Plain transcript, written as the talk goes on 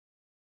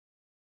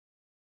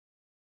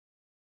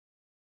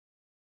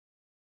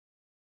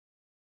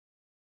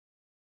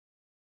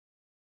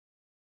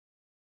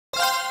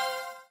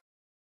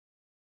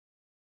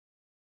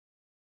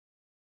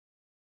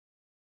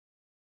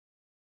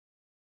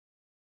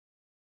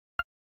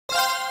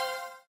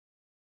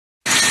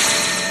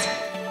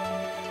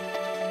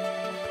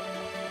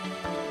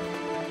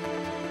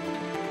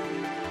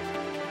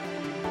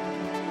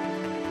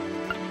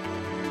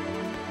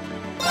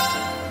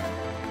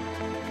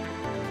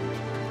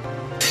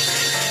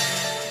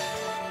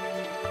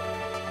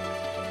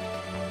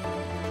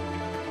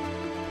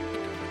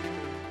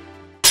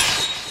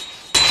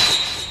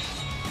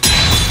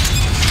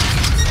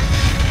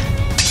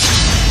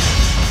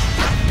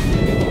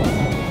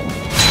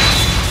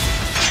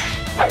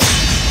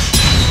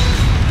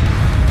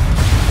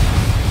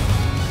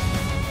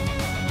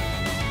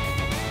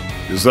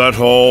Is that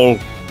all?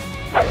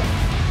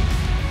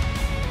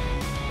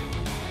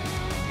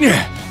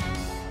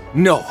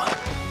 No.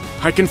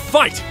 I can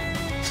fight!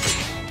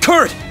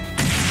 Kurt!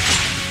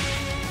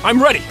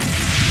 I'm ready!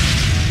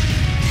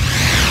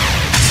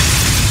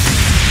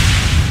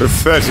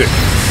 Pathetic.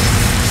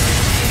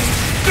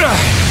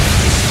 Kurt!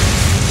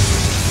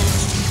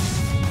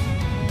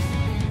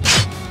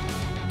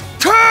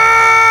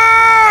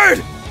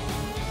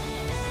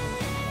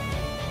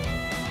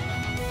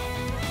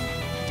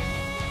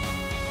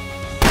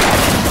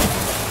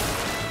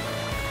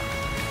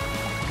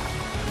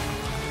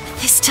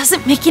 This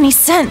doesn't make any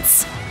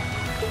sense.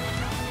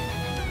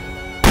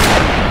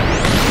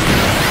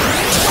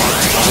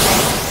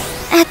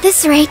 At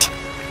this rate...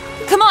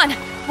 Come on,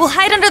 we'll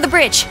hide under the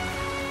bridge.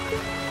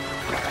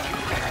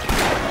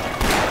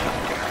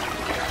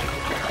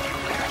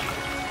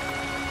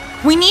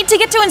 We need to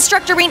get to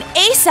Instructor Rean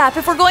ASAP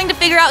if we're going to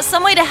figure out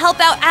some way to help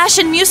out Ash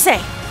and Muse.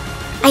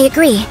 I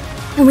agree.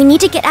 And we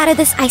need to get out of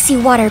this icy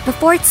water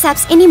before it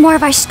saps any more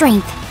of our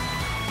strength.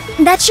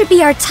 That should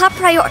be our top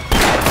priority.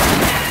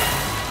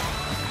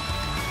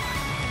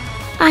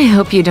 I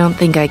hope you don't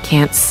think I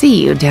can't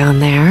see you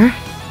down there.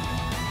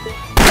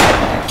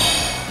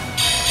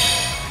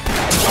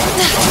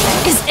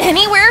 Is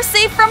anywhere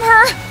safe from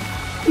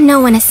her? No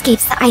one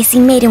escapes the Icy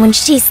Maiden when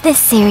she's this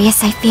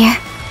serious, I fear.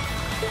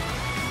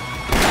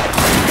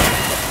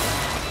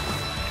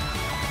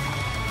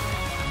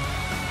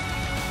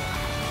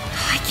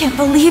 I can't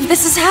believe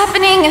this is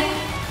happening!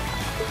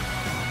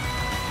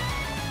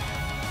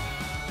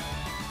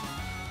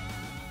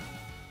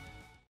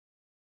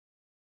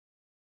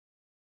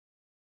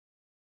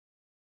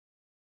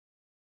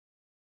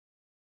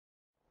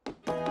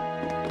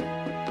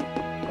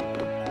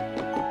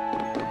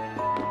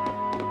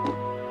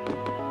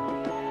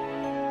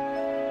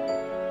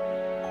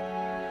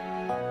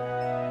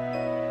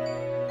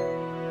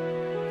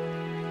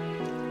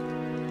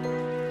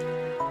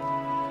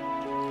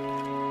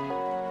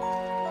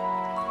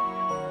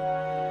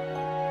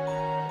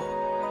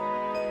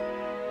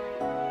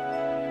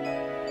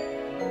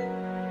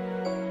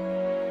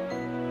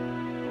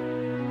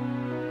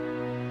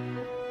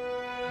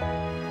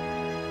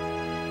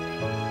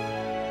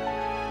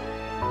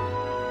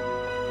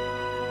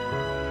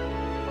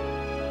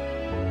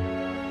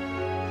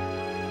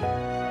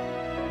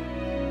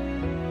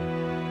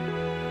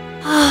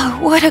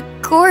 What a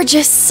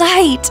gorgeous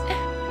sight!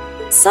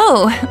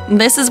 So,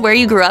 this is where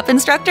you grew up,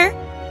 Instructor?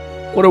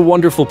 What a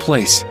wonderful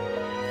place.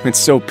 It's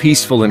so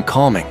peaceful and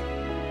calming.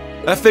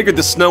 I figured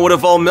the snow would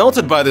have all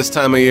melted by this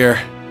time of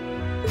year.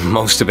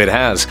 Most of it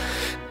has.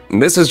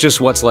 This is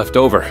just what's left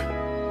over.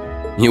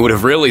 You would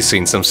have really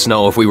seen some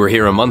snow if we were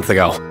here a month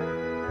ago.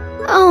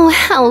 Oh,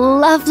 how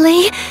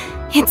lovely.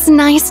 It's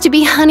nice to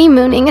be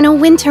honeymooning in a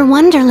winter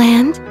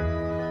wonderland.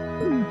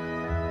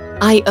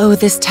 I owe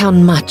this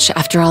town much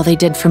after all they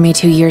did for me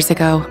 2 years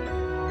ago.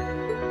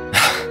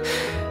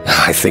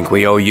 I think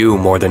we owe you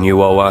more than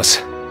you owe us.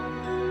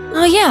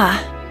 Oh yeah.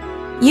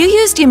 You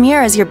used Ymir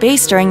as your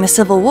base during the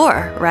Civil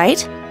War,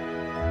 right?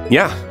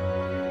 Yeah.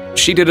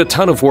 She did a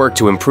ton of work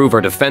to improve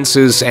our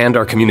defenses and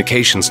our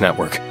communications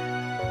network.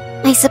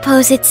 I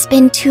suppose it's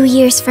been 2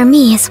 years for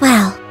me as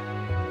well.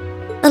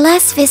 The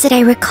last visit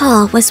I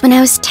recall was when I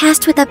was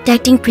tasked with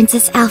abducting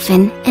Princess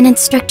Alphen and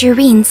Instructor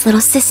Rean's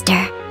little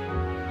sister.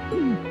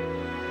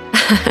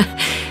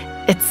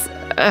 It's,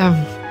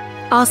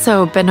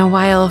 also been a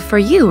while for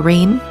you,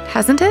 Rean,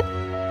 hasn't it?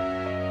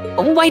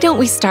 Why don't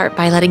we start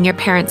by letting your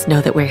parents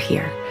know that we're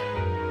here?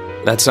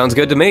 That sounds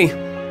good to me.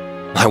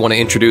 I want to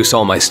introduce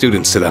all my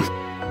students to them.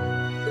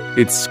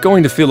 It's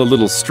going to feel a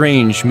little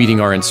strange meeting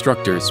our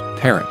instructor's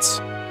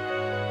parents.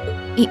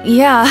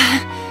 Yeah.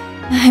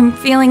 I'm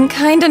feeling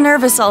kinda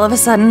nervous all of a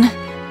sudden.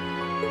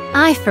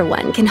 I, for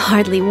one, can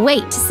hardly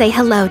wait to say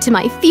hello to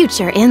my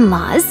future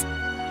in-laws.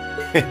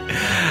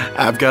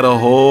 I've got a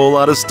whole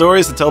lot of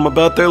stories to tell them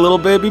about their little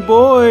baby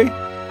boy.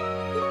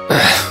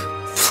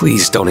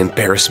 Please don't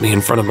embarrass me in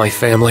front of my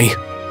family.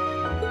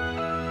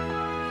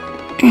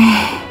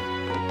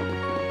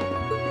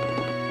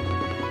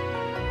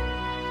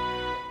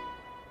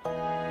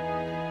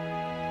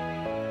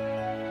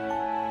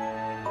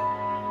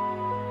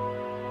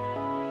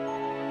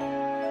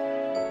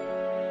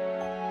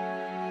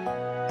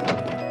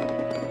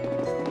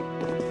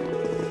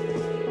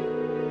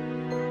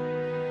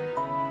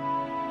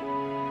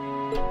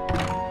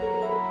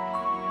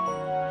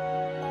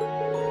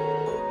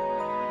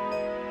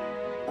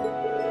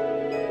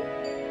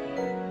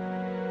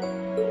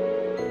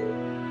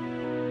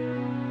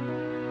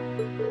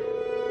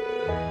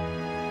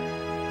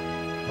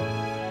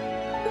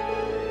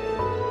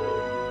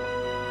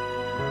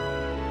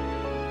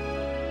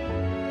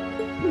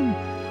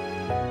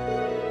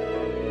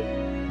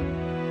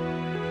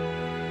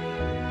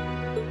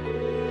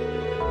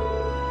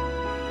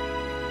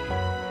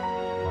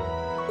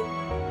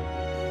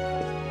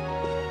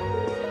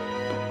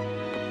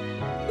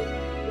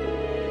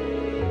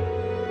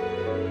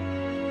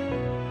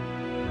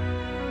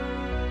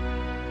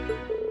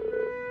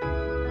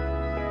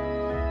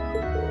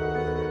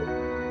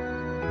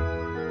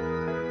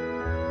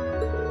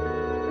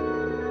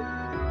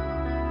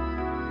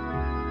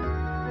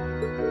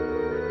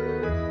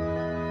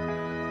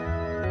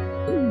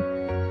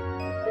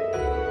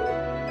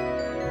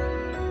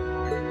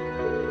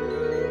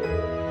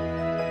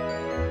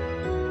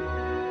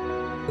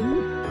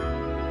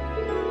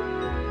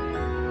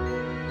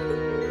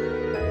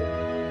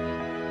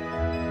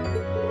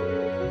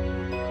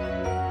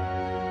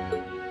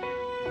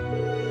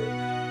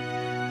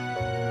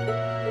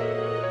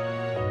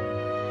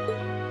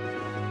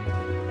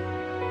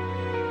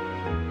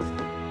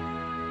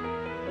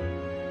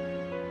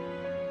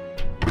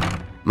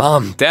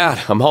 Mom, Dad,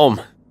 I'm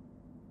home.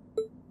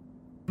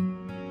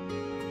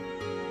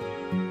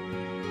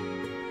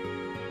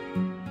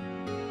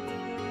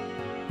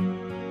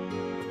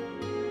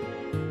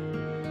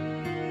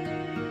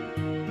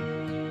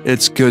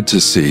 It's good to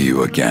see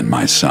you again,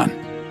 my son.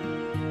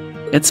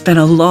 It's been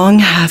a long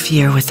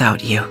half-year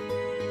without you.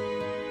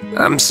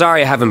 I'm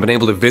sorry I haven't been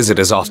able to visit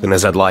as often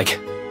as I'd like.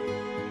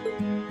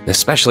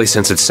 Especially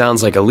since it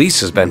sounds like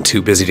Elise has been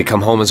too busy to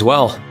come home as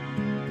well.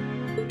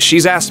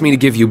 She's asked me to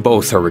give you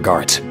both her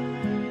regards.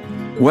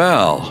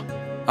 Well,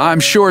 I'm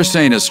sure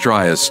St.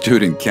 Estria's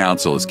student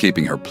council is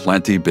keeping her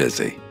plenty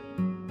busy.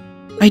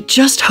 I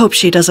just hope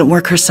she doesn't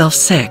work herself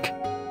sick.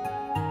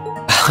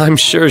 I'm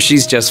sure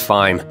she's just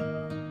fine.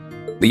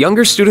 The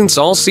younger students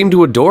all seem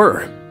to adore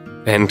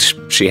her, and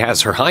she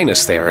has Her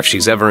Highness there if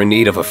she's ever in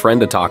need of a friend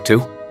to talk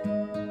to.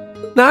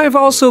 I've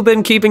also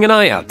been keeping an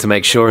eye out to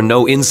make sure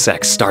no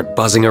insects start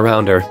buzzing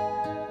around her.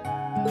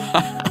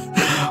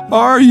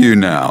 Are you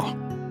now?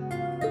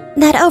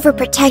 That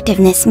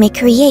overprotectiveness may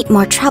create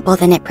more trouble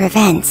than it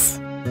prevents.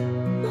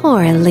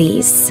 Poor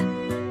Elise.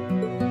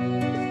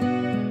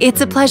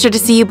 It's a pleasure to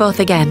see you both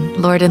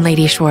again, Lord and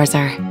Lady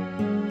Schwarzer.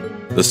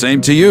 The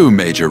same to you,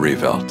 Major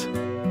Revelt.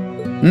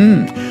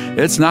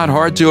 It's not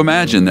hard to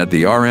imagine that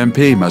the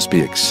RMP must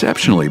be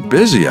exceptionally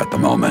busy at the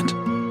moment.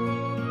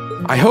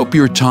 I hope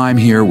your time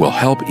here will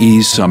help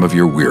ease some of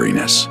your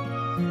weariness.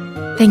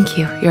 Thank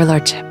you, Your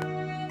Lordship.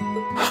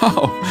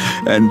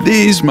 Oh, and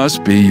these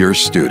must be your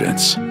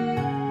students.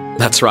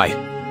 That's right.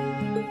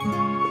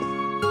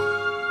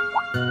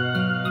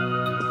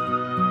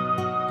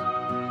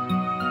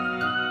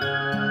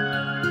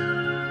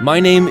 My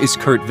name is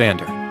Kurt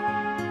Vander.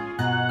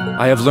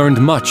 I have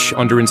learned much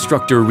under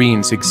Instructor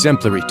Rean's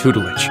exemplary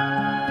tutelage.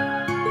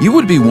 You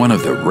would be one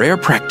of the rare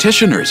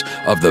practitioners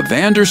of the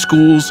Vander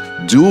School's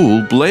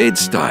dual blade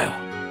style.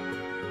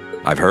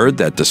 I've heard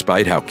that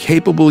despite how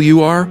capable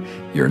you are,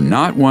 you're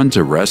not one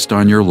to rest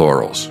on your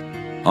laurels.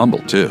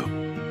 Humble, too.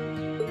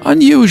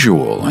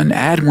 Unusual and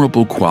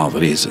admirable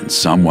qualities in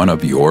someone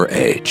of your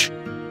age.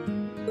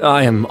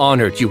 I am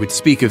honored you would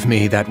speak of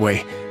me that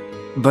way,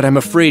 but I'm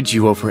afraid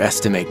you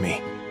overestimate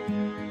me.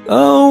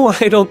 Oh,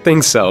 I don't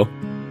think so.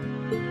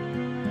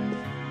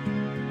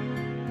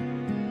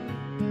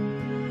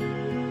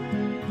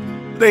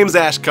 Name's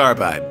Ash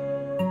Carbide.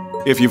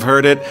 If you've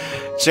heard it,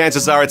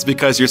 chances are it's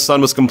because your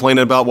son was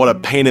complaining about what a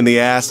pain in the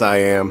ass I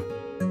am.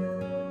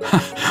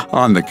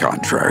 On the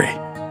contrary,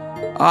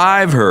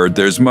 I've heard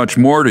there's much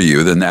more to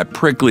you than that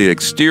prickly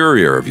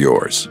exterior of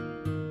yours.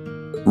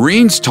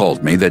 Rean's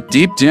told me that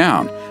deep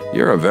down,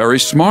 you're a very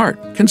smart,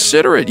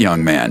 considerate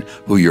young man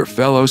who your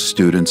fellow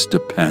students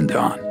depend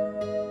on.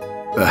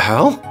 The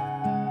hell?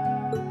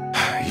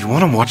 You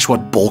want to watch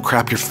what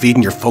bullcrap you're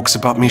feeding your folks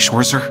about me,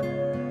 Schwarzer?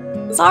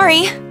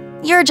 Sorry,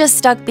 you're just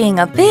stuck being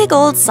a big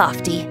old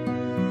softy.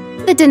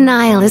 The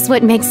denial is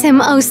what makes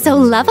him oh so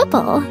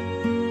lovable.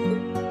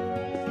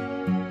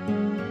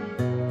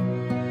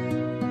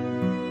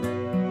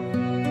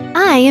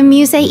 I am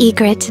Muse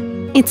Egret.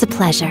 It's a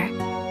pleasure.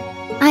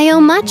 I owe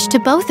much to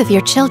both of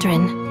your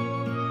children.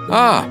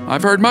 Ah,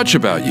 I've heard much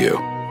about you.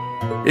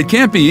 It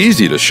can't be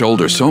easy to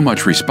shoulder so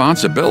much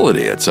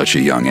responsibility at such a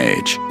young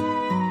age.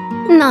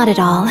 Not at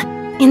all.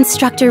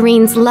 Instructor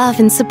Rean's love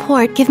and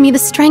support give me the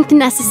strength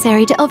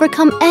necessary to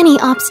overcome any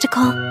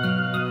obstacle.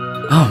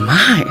 Oh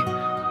my.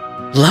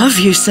 Love,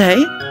 you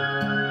say?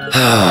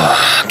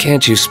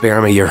 Can't you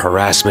spare me your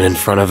harassment in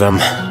front of them?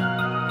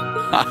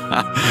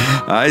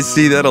 I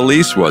see that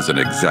Elise wasn't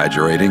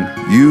exaggerating.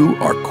 You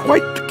are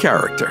quite the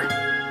character.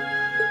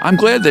 I'm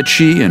glad that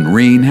she and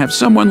Rean have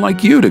someone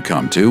like you to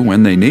come to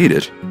when they need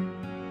it.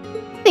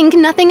 Think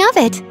nothing of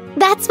it.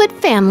 That's what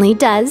family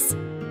does.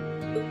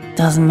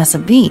 Doesn't miss a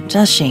beat,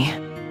 does she?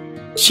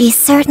 She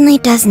certainly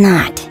does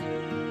not.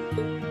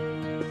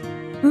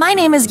 My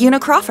name is Una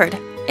Crawford.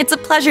 It's a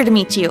pleasure to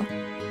meet you.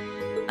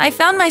 I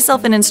found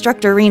myself in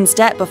Instructor Rean's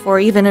debt before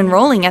even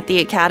enrolling at the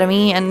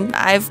academy, and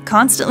I've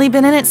constantly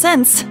been in it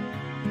since.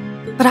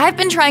 But I've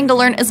been trying to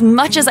learn as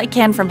much as I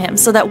can from him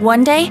so that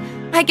one day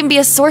I can be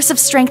a source of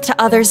strength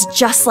to others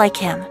just like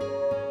him.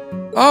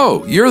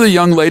 Oh, you're the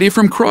young lady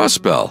from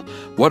Crossbell.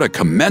 What a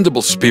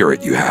commendable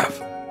spirit you have.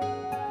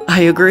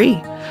 I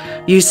agree.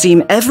 You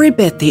seem every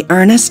bit the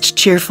earnest,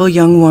 cheerful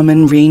young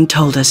woman Rean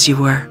told us you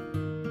were.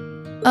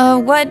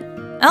 What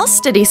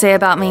else did he say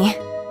about me?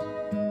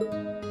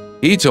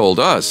 He told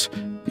us,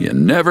 you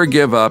never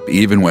give up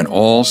even when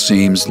all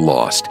seems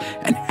lost,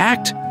 and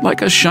act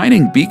like a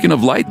shining beacon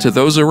of light to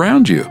those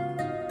around you.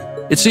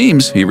 It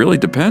seems he really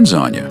depends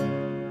on you.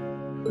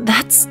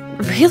 That's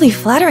really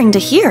flattering to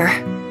hear.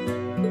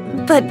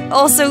 But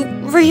also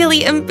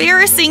really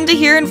embarrassing to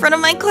hear in front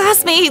of my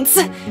classmates.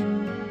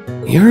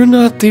 You're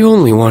not the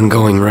only one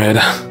going red.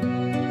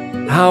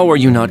 How are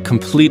you not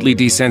completely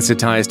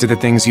desensitized to the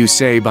things you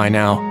say by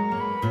now?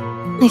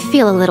 I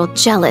feel a little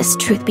jealous,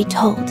 truth be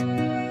told.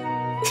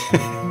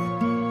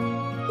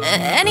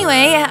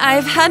 Anyway,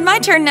 I've had my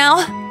turn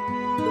now.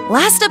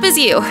 Last up is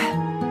you.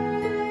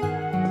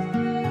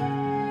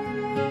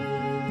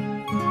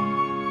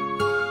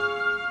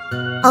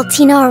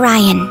 Altina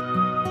Orion.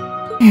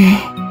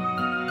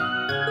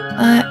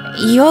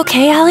 You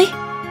okay, Allie?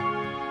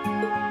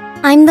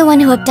 I'm the one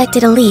who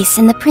abducted Elise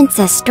and the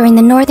princess during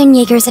the Northern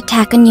Jaeger's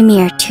attack on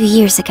Ymir 2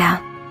 years ago.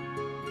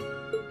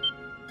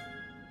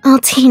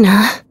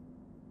 Altina.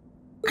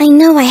 I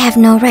know I have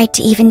no right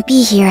to even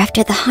be here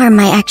after the harm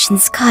my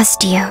actions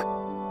caused you.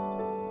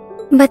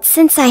 But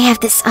since I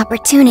have this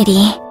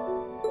opportunity,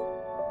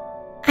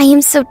 I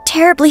am so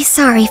terribly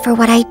sorry for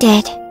what I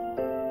did.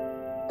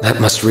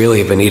 That must really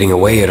have been eating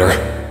away at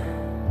her.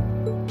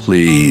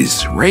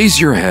 Please, raise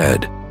your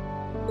head.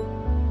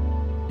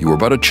 You were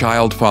but a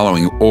child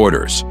following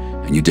orders,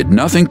 and you did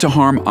nothing to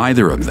harm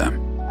either of them.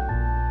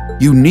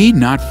 You need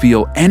not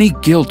feel any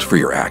guilt for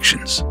your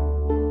actions.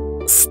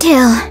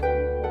 Still,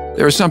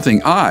 there is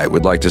something I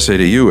would like to say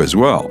to you as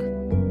well.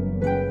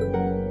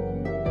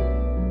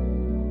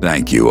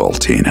 Thank you,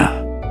 Altina.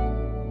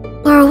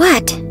 or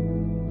what?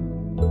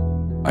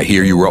 I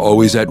hear you were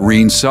always at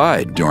Rean's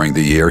side during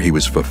the year he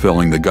was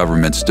fulfilling the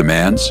government's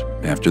demands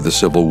after the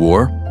Civil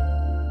War.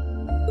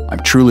 I'm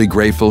truly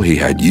grateful he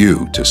had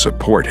you to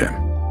support him.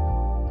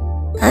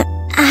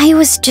 I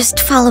was just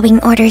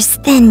following orders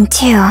then,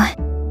 too.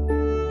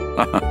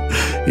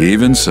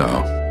 Even so.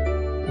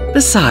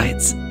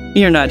 Besides,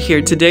 you're not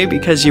here today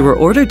because you were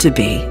ordered to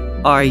be,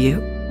 are you?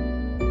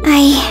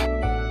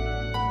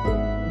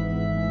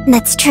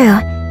 That's true.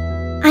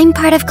 I'm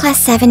part of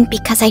Class VII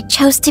because I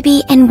chose to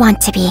be and want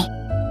to be.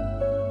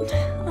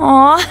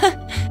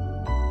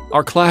 Aw.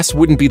 Our class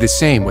wouldn't be the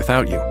same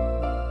without you.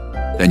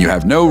 Then you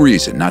have no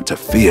reason not to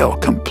feel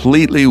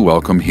completely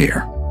welcome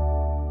here.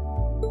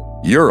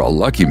 You're a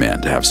lucky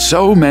man to have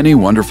so many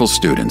wonderful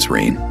students,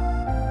 Rean.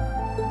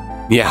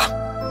 Yeah,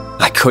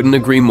 I couldn't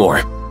agree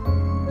more.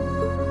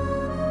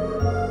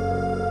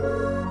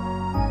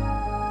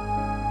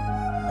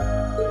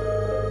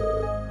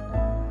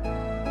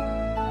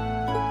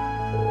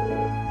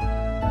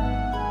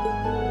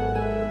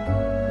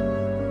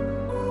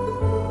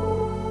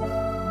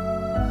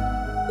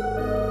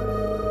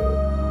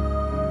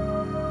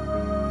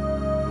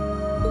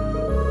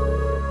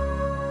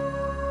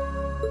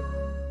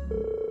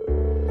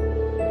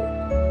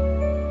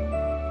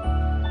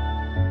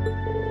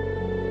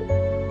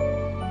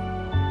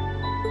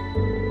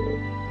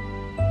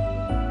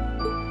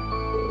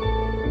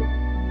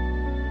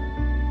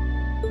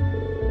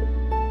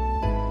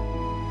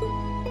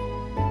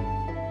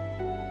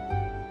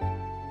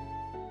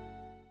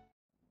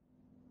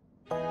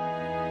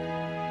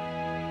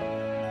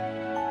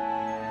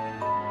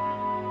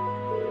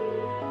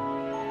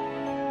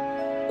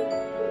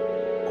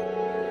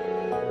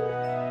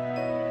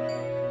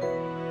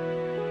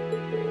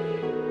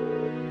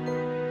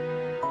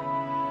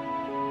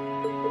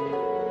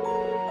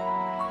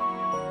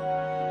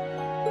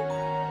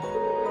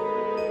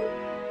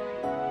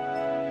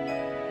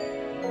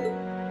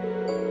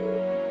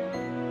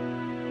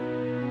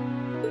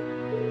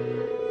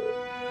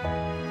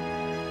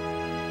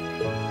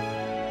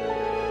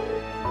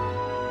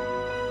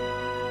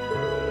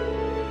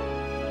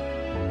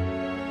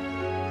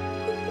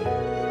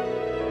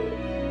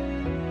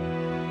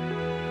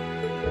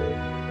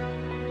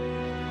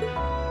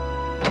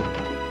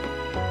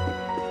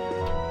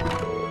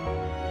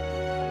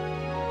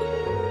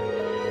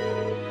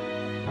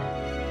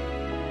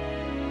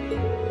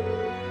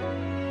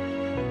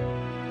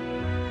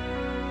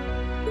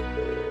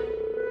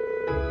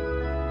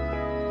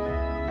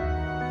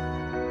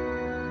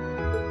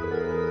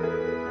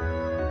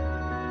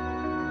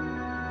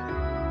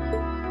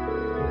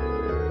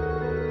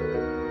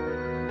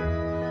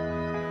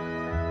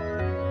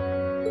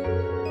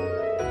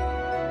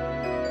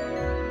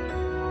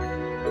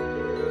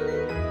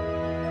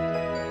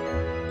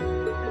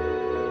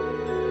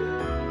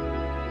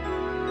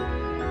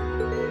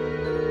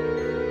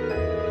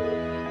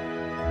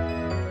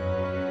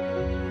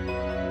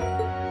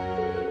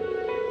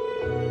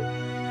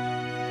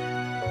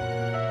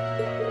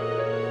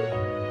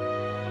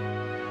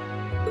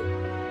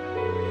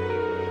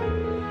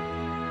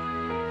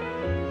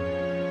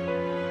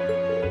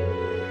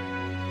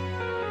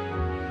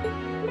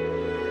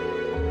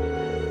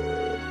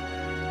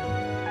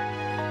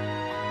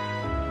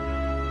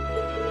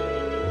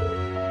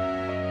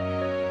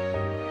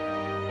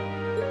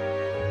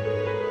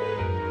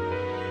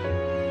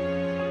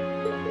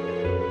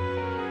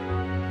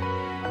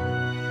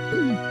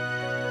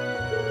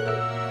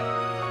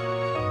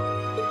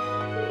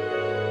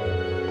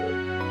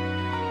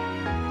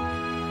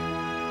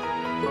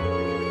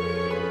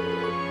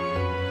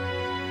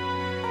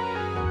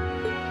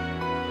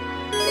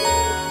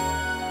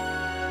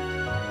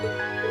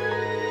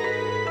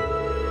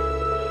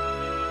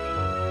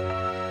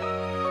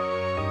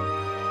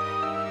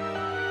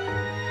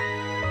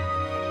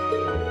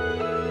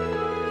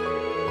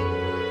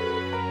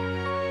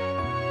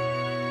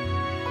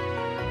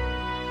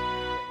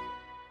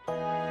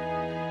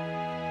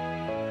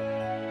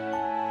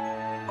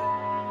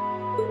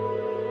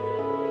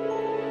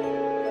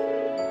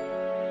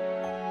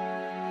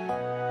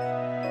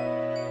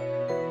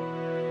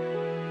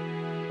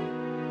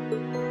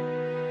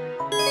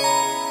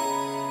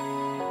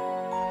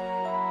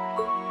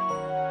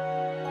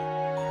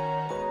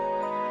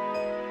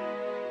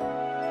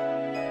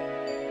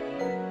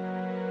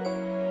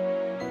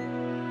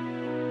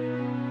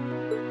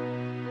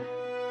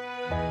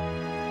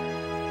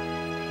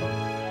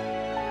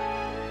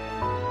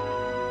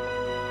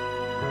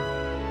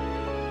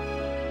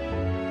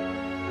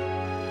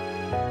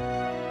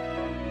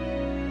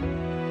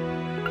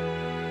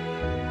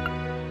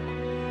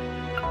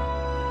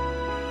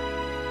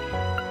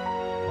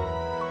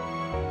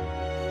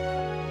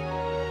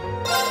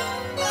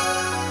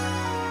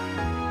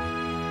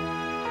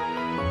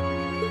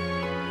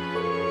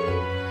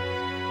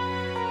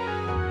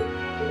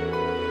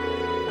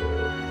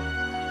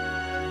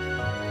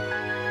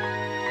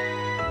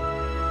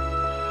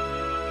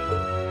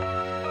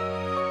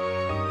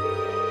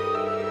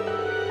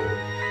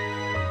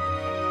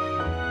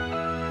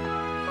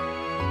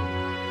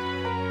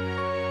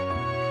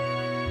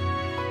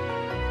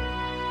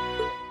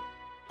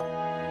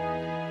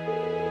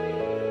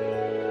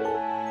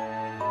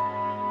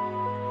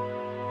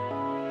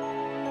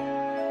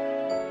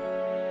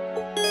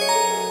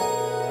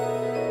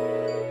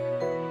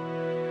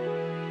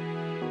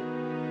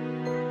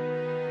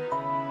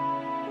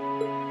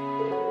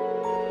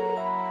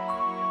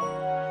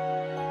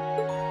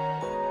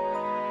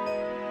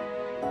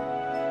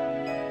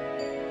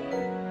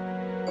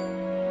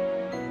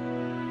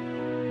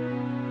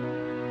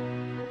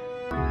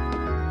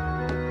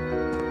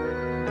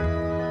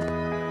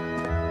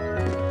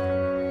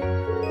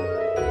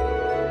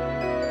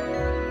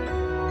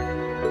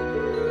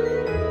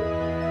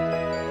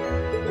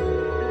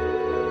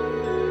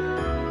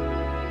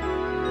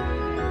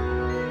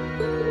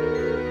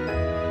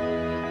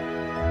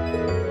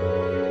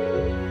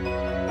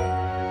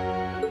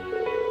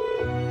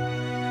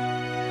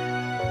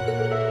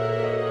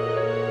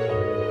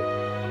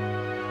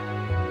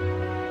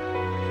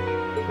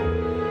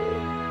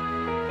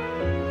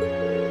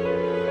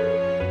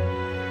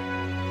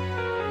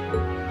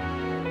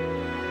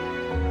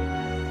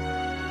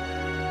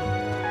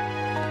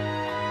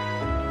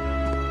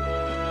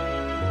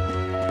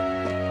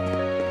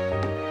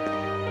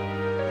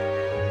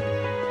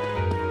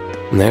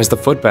 And there's the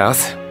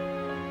footbath.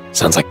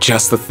 Sounds like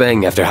just the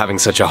thing after having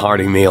such a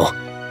hearty meal.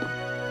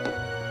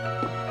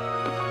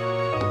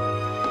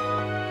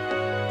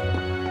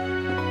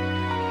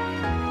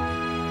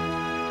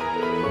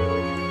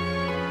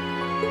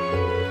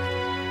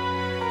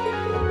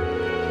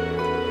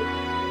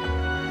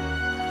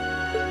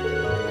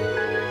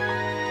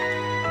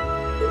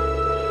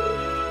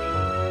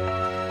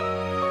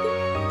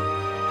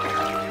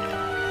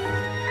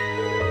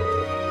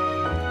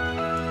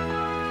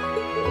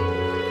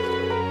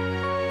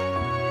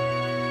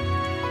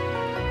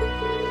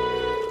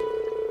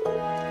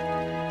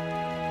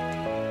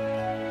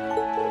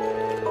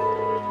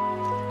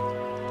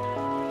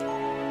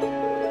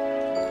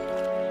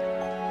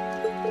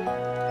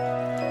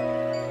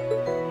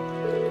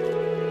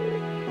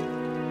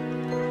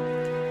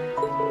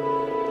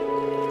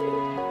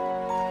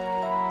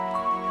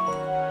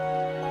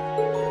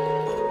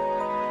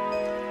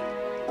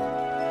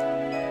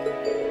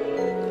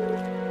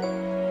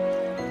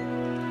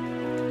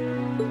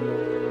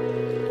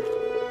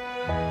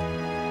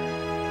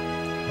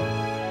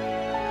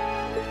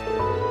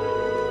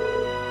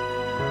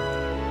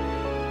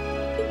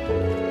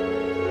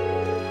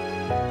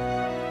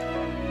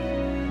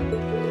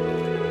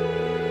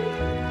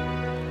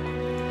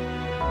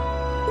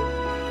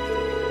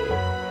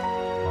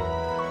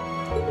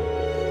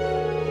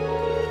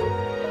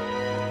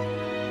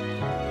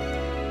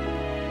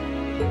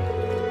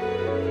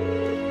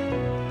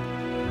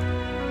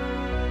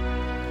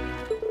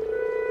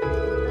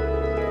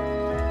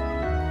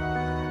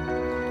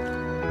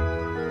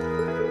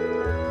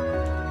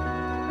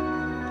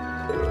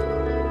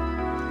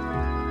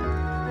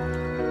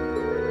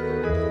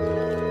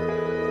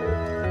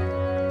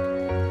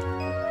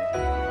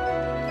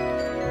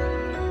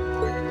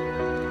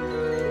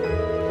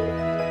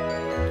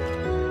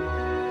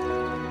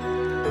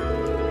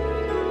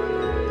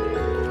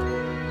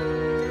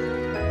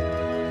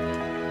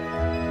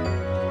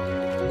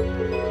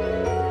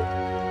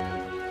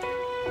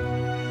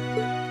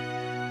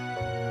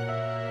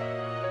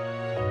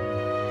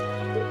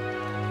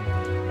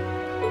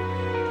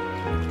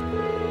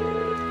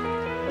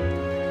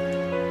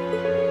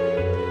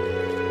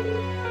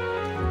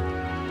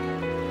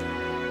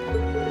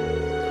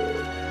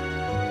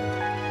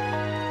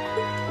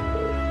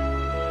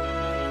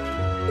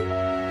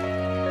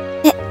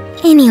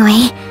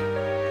 Anyway,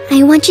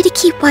 I want you to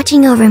keep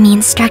watching over me,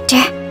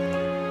 instructor.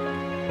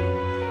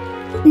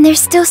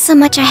 There's still so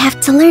much I have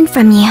to learn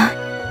from you.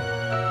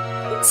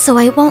 So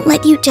I won't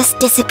let you just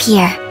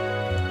disappear.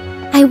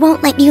 I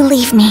won't let you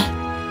leave me.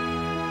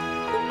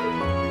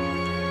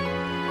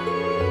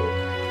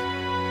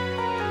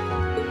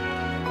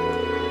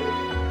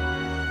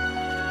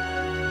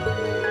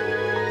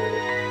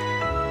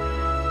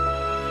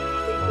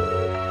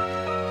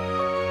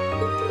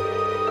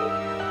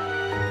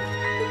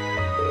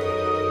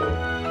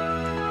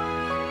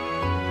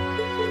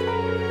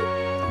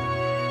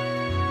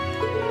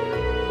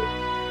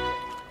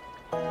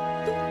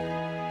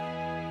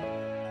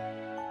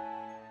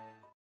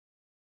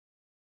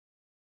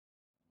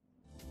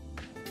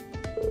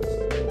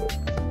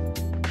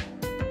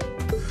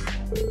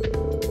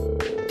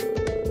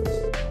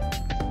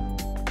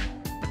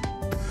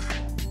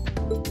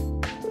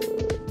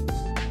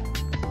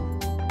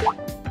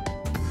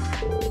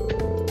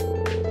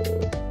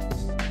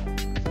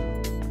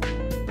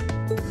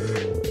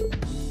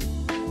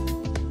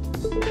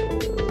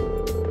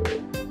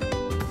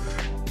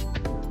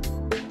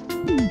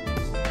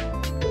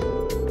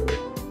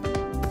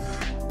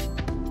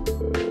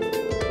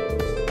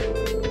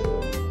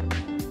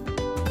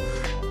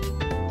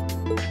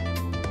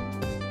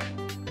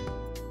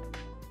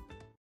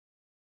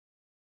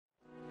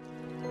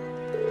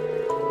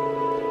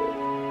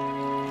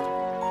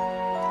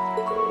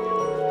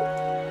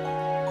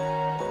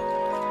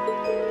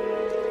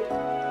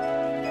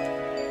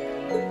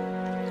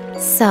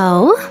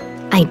 So,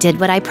 I did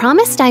what I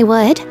promised I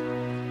would.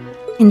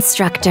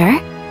 Instructor,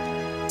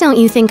 don't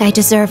you think I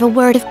deserve a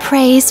word of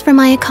praise for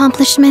my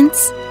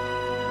accomplishments?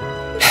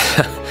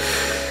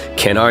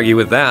 Can't argue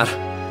with that.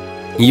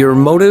 Your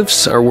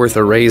motives are worth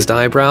a raised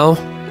eyebrow,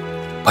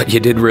 but you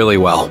did really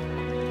well.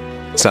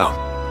 So,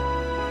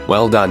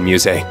 well done,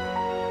 Muse.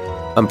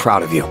 I'm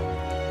proud of you.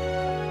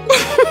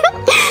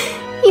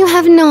 You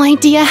have no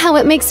idea how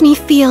it makes me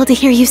feel to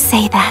hear you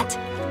say that.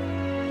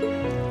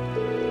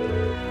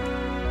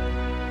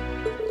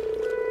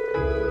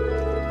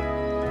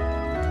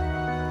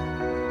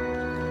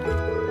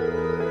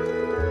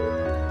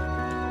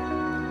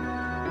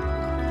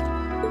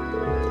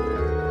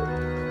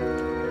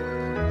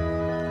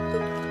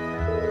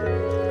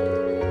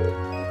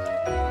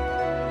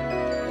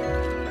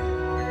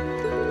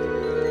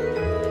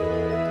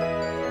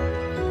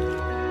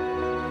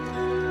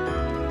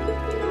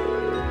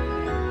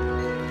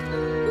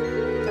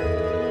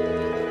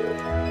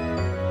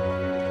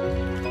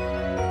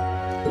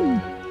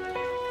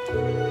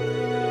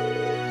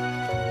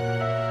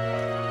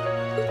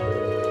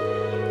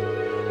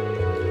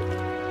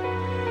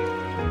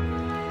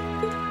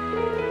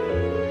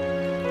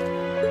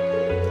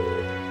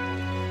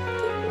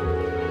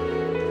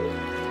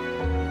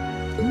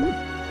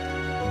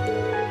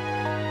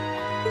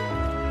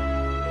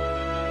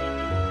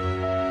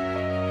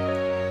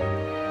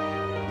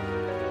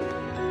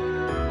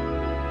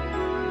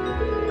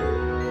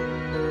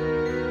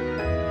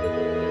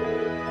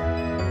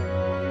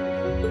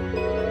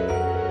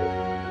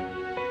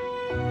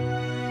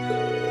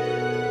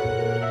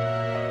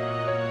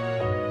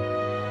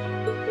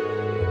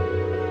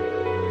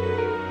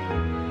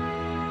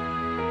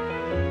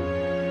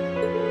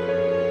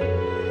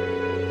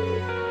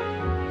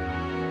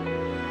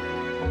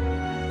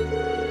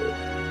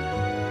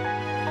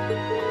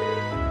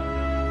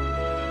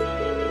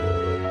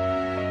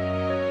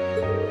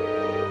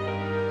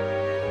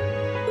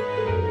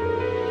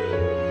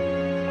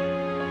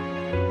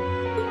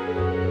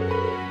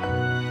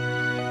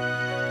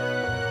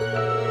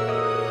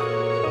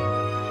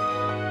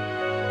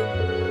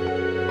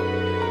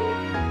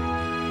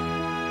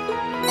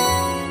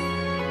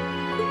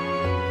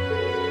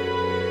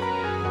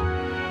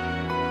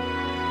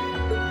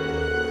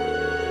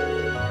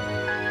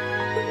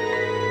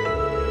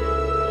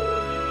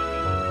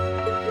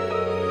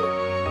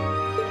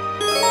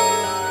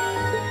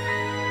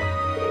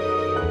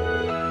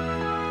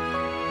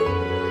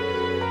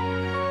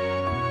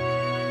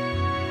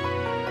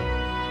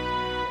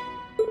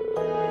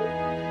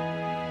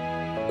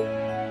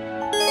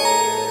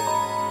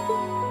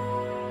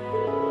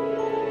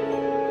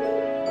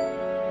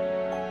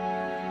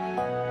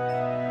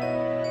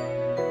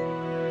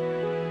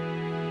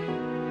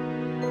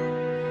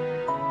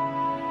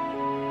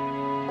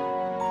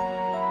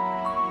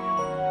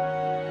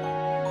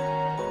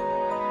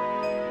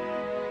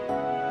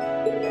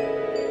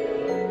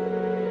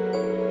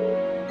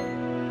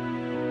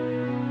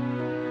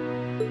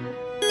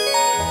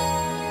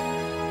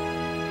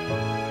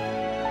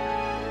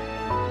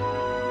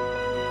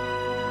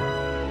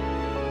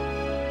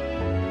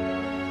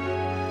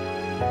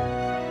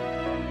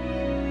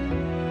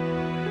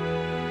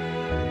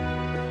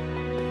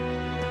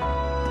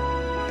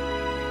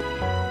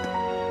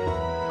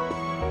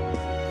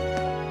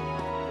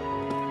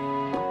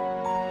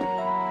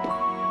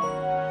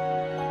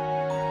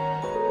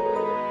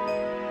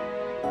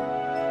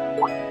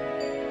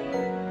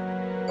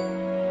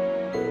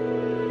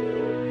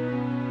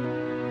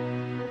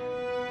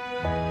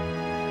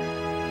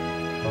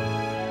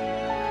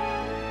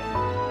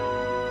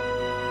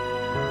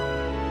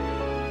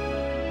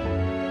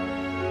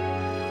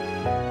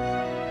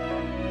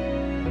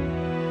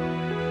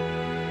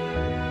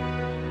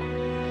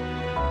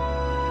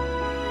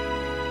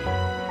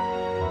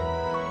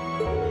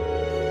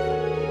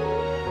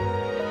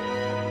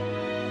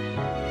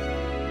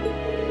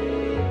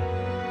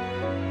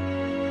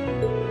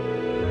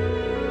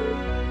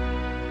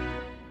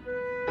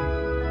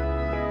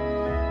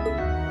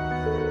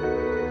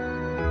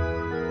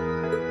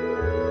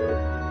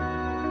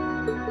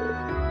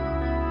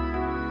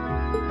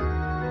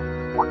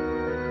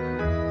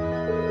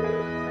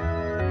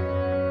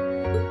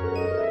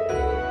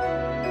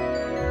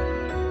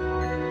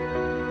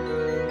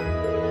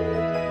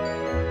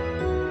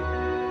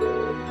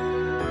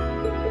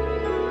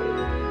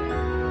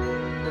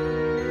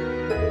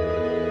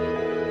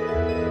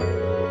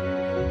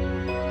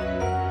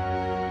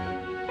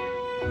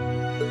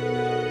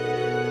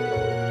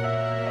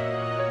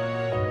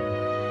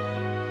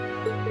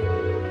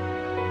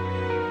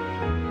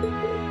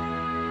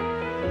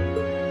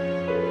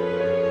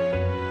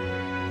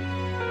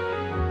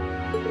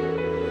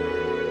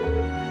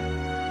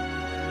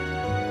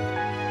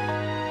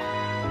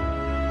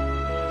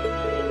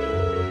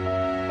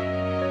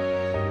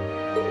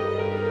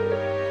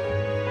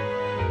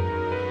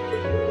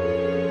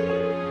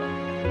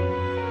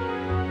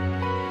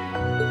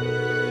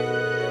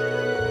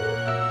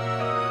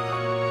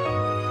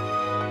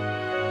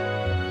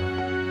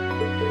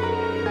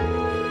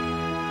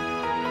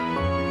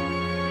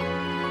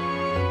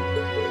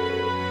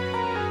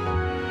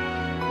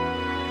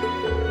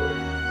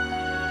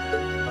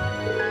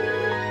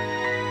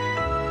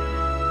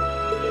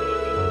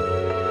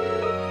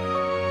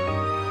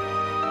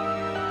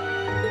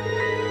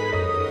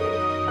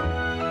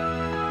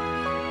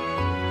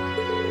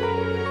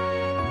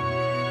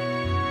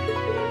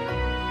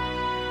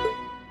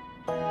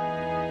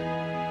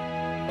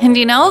 And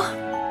you know,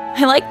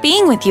 I like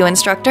being with you,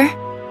 instructor.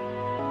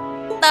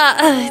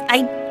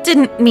 I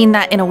didn't mean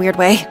that in a weird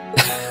way.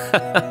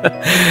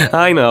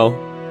 I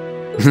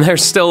know.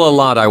 There's still a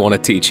lot I want to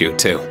teach you,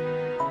 too.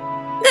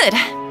 Good,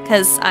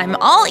 'cause I'm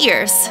all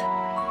ears.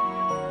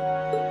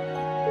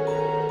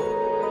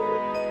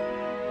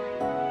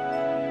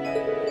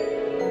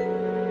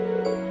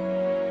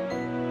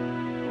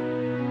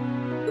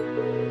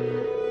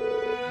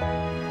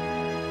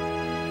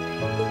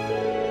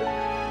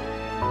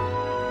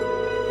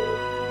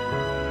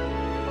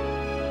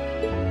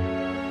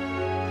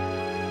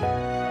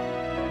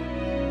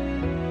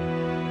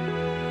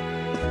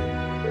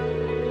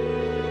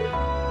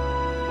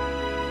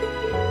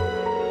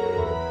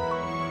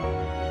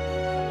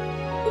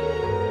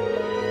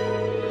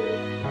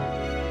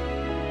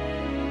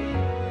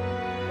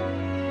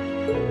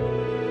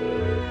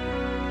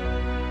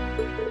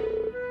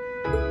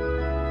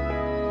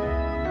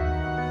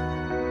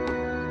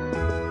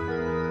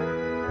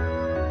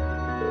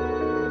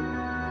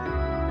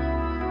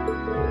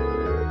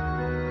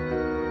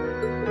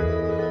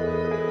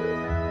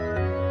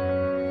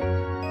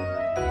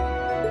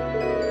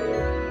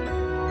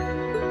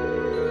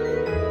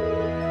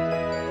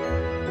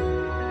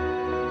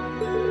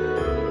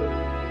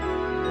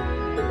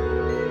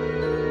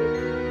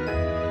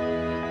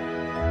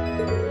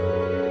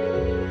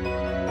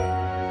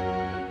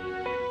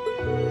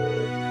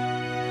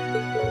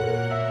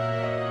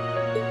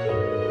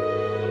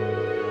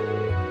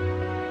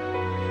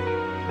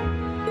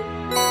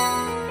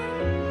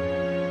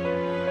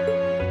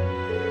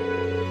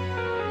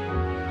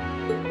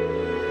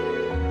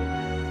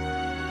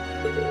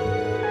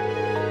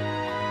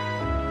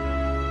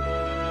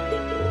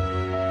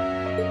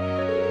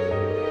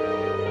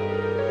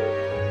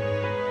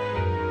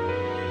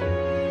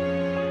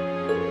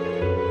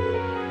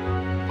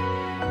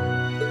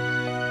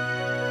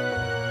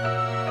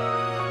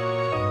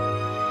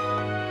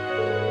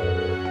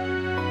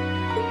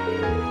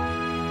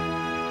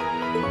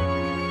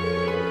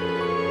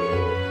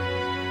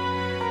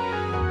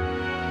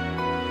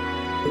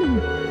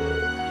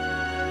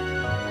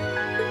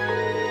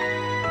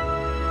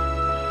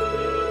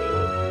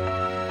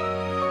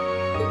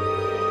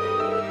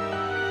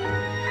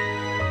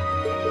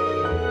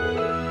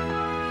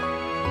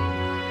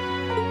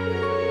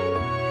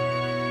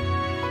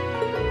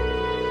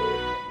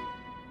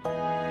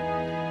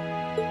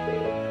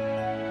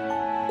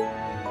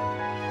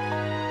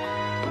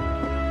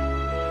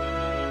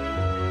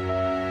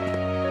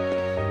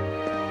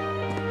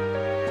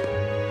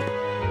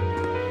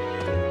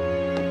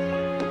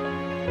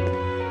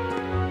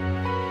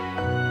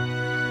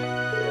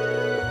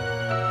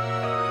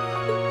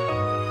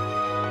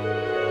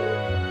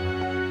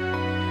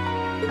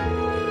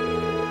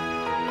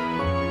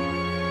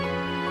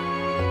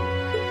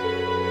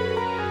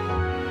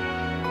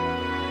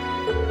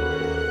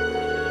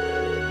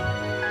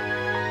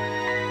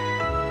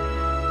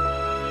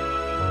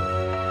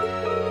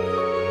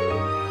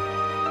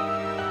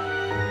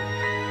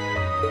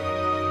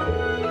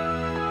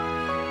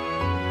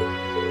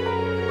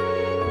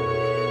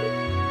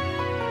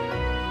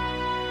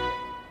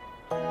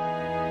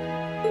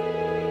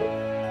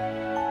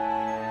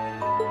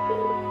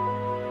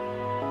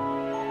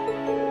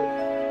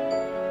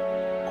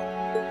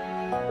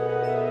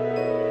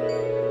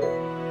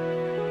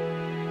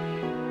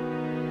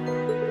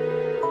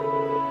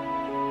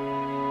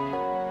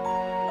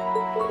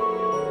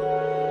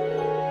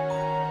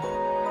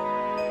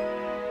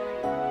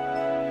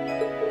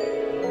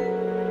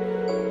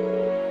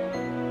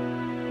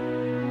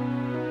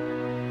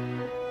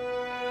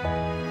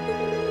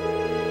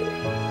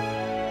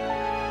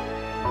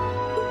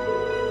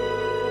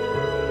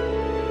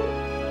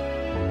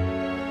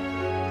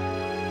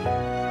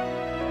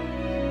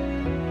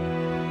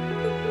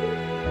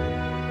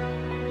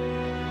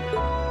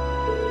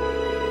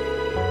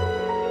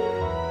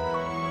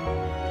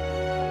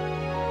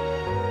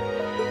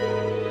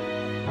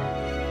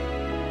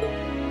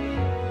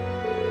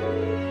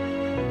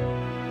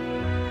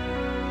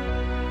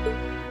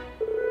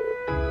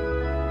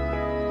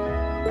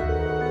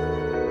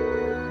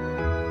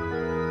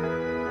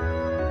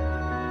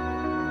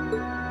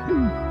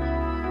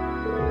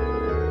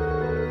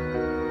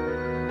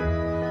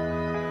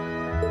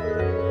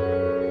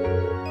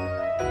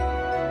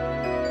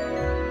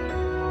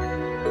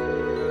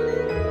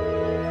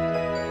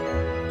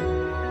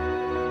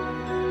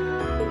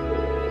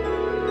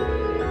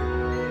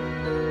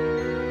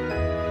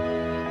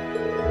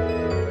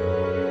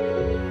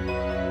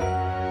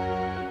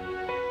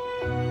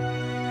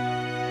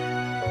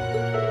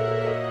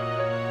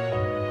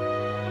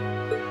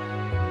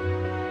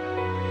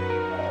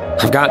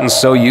 I've gotten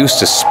so used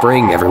to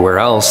spring everywhere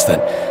else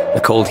that the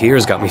cold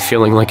here's got me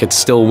feeling like it's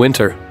still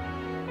winter.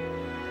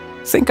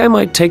 Think I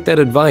might take that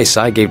advice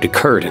I gave to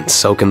Kurt and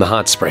soak in the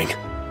hot spring.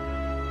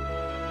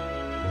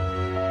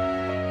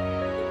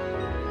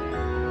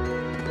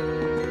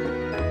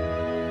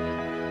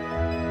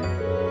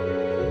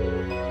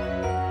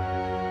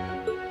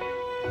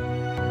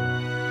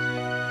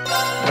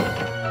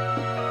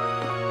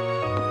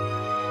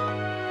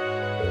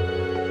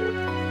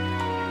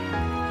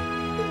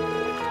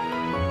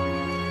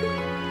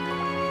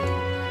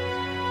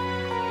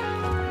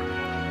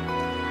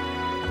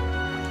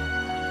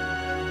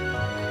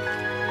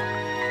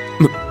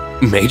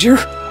 Major?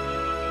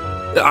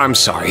 I'm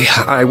sorry.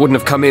 I wouldn't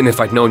have come in if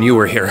I'd known you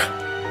were here.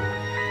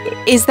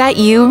 Is that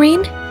you,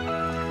 Rean?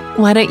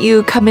 Why don't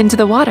you come into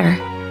the water?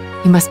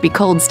 You must be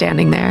cold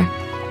standing there.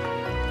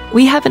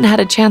 We haven't had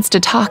a chance to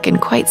talk in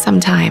quite some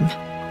time.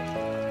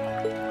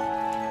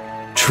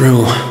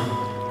 True.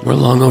 We're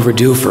long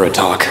overdue for a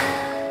talk.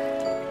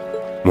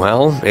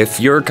 Well, if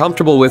you're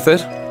comfortable with it,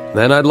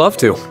 then I'd love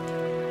to.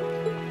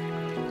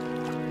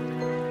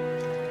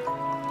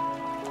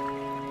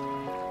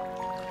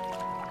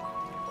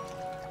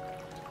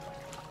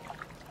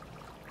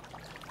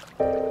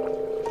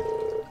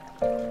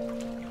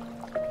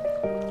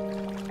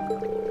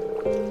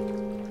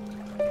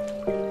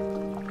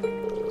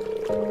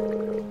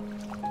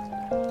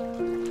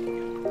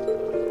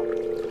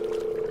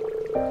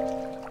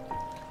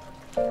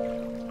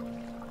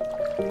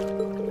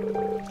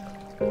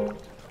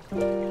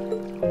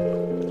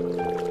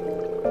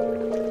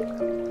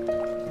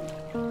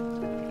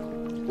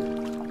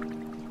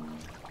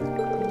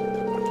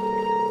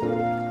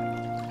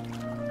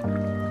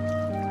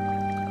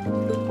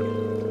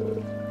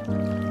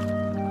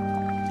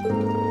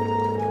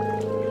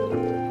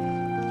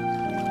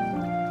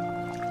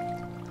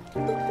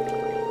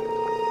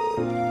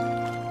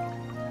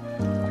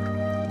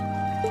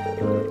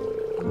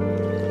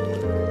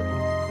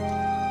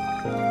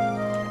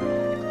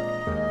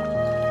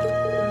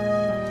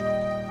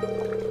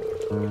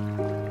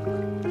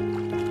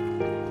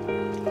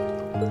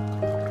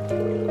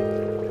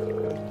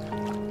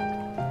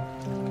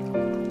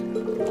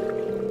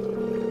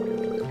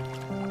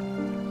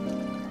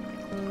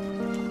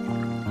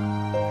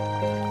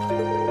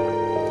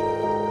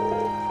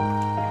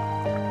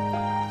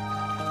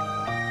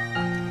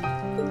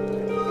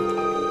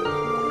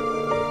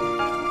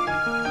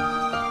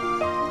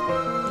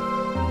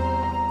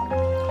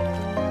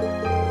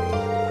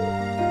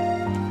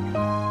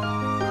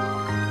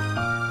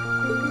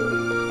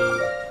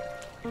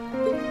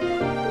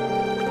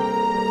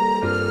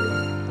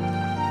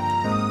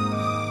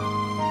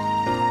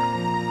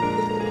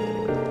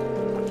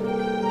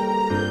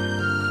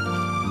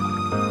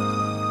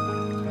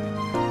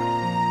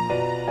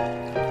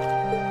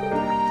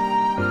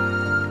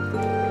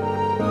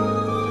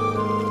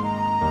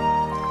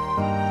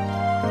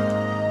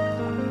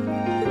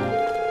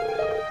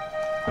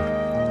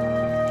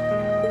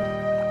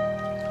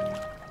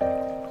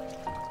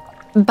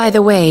 By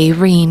the way,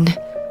 Rean.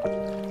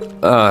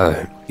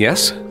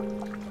 Yes?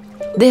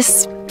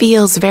 This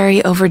feels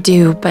very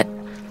overdue, but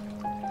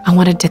I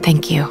wanted to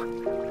thank you.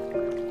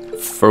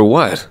 For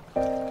what?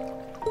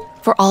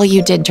 For all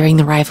you did during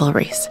the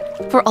rivalries.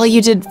 For all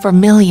you did for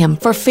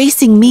Milliam, for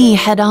facing me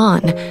head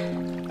on,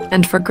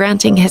 and for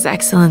granting His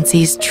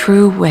Excellency's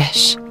true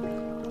wish.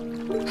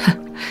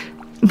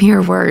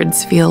 Mere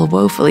words feel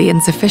woefully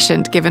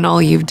insufficient given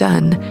all you've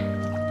done.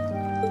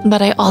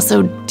 But I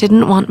also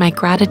didn't want my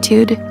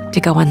gratitude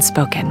to go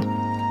unspoken.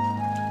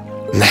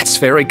 That's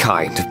very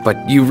kind,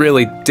 but you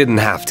really didn't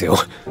have to.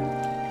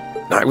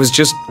 I was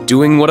just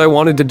doing what I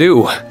wanted to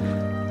do,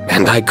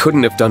 and I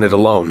couldn't have done it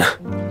alone.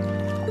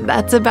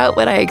 That's about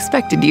what I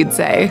expected you'd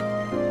say.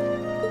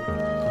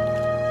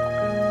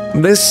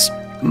 This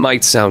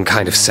might sound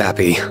kind of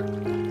sappy,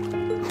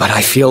 but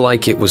I feel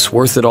like it was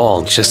worth it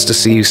all just to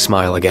see you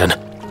smile again.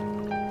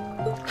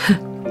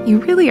 You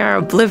really are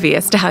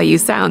oblivious to how you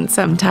sound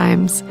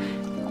sometimes.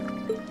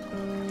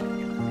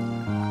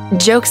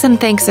 Jokes and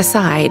thanks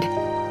aside,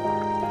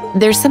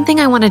 there's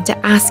something I wanted to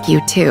ask you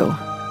too.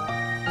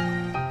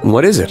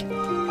 What is it?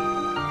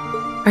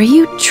 Are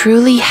you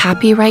truly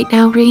happy right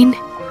now, Rean?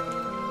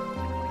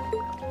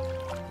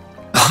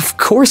 Of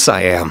course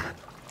I am.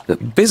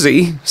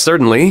 Busy,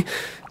 certainly,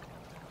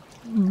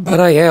 but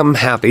I am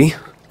happy.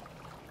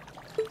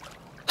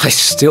 I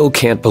still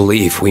can't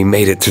believe we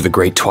made it through the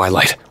Great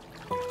Twilight.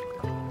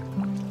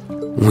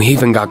 We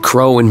even got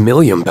Crow and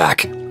Milliam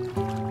back.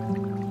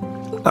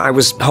 I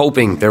was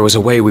hoping there was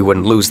a way we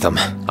wouldn't lose them,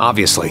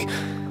 obviously.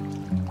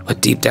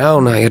 But deep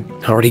down, I had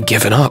already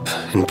given up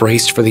and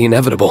braced for the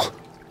inevitable.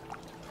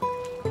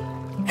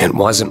 It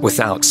wasn't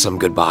without some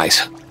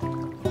goodbyes.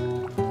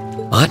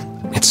 But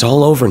it's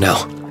all over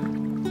now,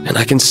 and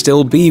I can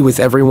still be with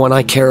everyone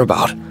I care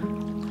about,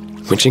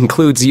 which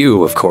includes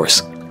you, of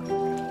course.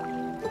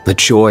 The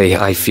joy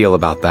I feel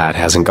about that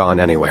hasn't gone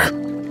anywhere.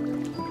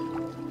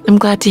 I'm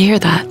glad to hear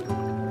that.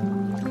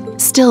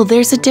 Still,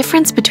 there's a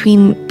difference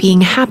between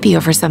being happy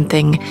over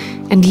something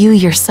and you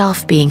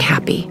yourself being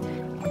happy.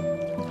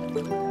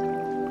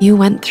 You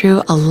went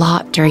through a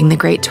lot during the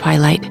Great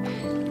Twilight,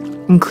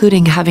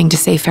 including having to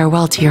say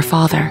farewell to your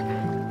father.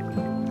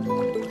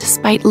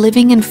 Despite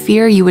living in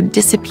fear you would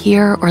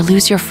disappear or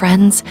lose your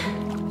friends,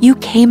 you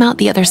came out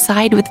the other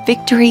side with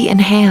victory in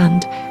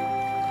hand.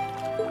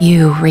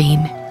 You,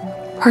 Rean,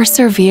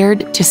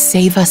 persevered to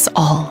save us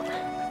all.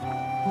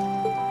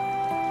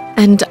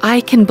 And I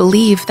can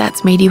believe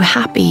that's made you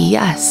happy,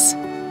 yes.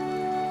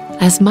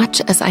 As much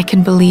as I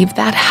can believe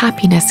that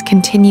happiness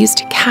continues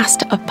to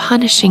cast a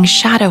punishing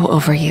shadow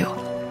over you.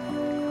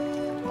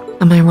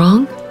 Am I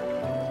wrong?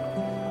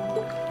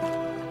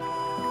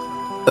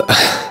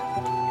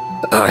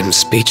 I'm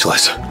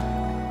speechless.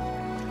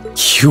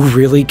 You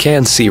really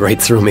can see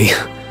right through me.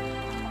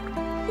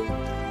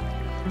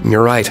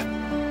 You're right.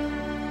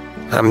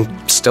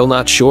 I'm still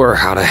not sure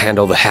how to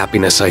handle the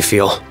happiness I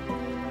feel.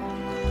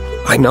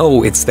 I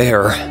know it's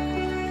there.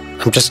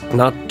 I'm just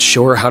not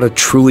sure how to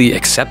truly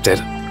accept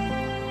it.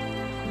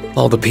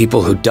 All the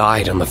people who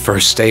died on the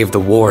first day of the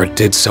war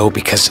did so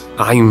because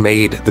I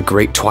made the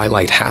Great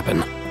Twilight happen.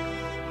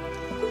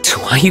 Do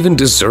I even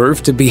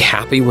deserve to be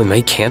happy when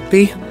they can't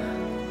be?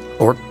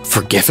 Or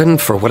forgiven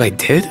for what I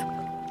did?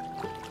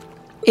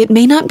 It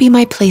may not be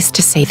my place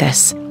to say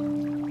this,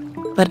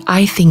 but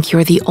I think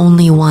you're the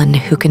only one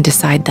who can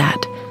decide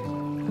that.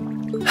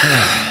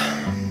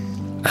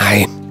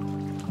 I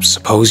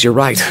suppose you're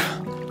right.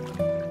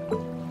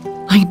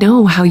 I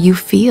know how you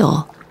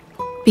feel,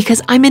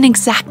 because I'm in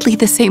exactly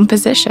the same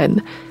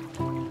position.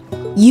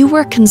 You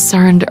were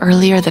concerned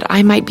earlier that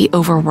I might be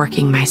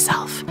overworking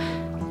myself.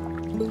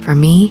 For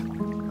me,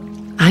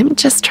 I'm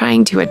just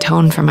trying to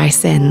atone for my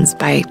sins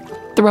by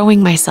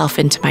throwing myself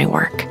into my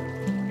work.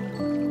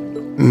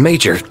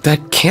 Major,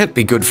 that can't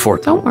be good for—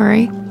 Don't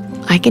worry.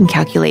 I can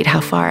calculate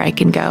how far I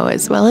can go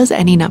as well as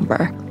any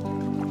number.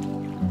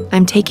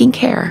 I'm taking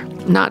care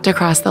not to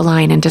cross the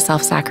line into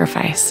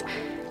self-sacrifice.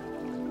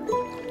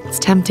 It's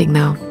tempting,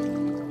 though.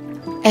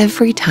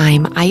 Every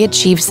time I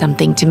achieve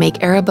something to make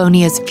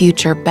Erebonia's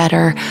future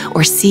better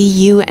or see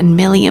you and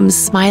Milliam's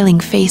smiling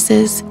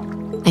faces,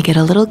 I get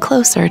a little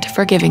closer to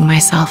forgiving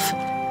myself.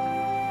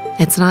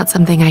 It's not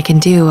something I can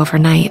do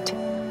overnight.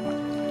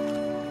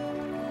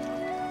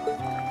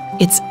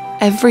 It's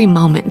every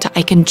moment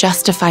I can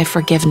justify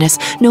forgiveness,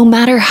 no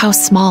matter how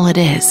small it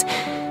is,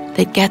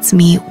 that gets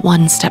me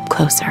one step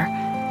closer.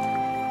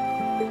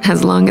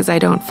 As long as I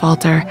don't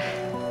falter,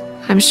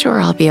 I'm sure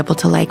I'll be able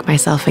to like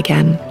myself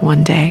again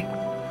one day.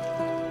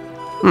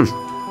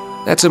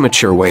 That's a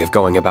mature way of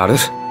going about it.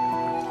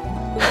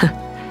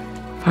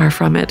 Far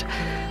from it.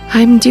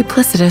 I'm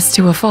duplicitous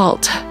to a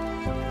fault.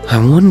 I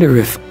wonder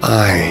if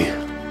I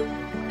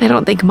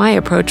don't think my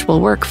approach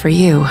will work for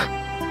you.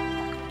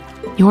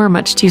 You're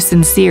much too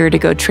sincere to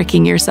go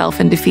tricking yourself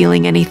into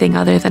feeling anything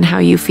other than how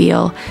you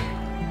feel.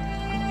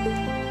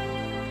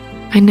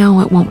 I know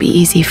it won't be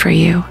easy for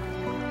you.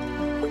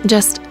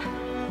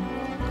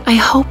 I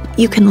hope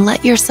you can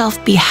let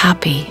yourself be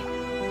happy.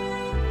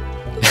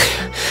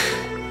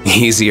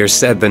 Easier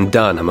said than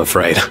done, I'm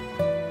afraid.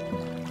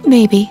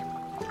 Maybe.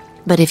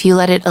 But if you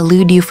let it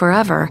elude you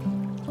forever,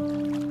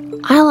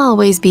 I'll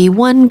always be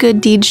one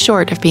good deed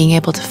short of being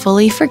able to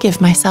fully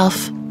forgive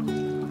myself.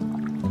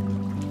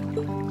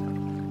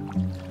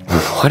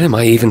 What am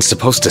I even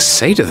supposed to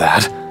say to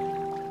that?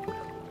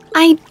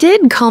 I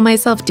did call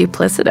myself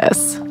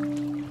duplicitous.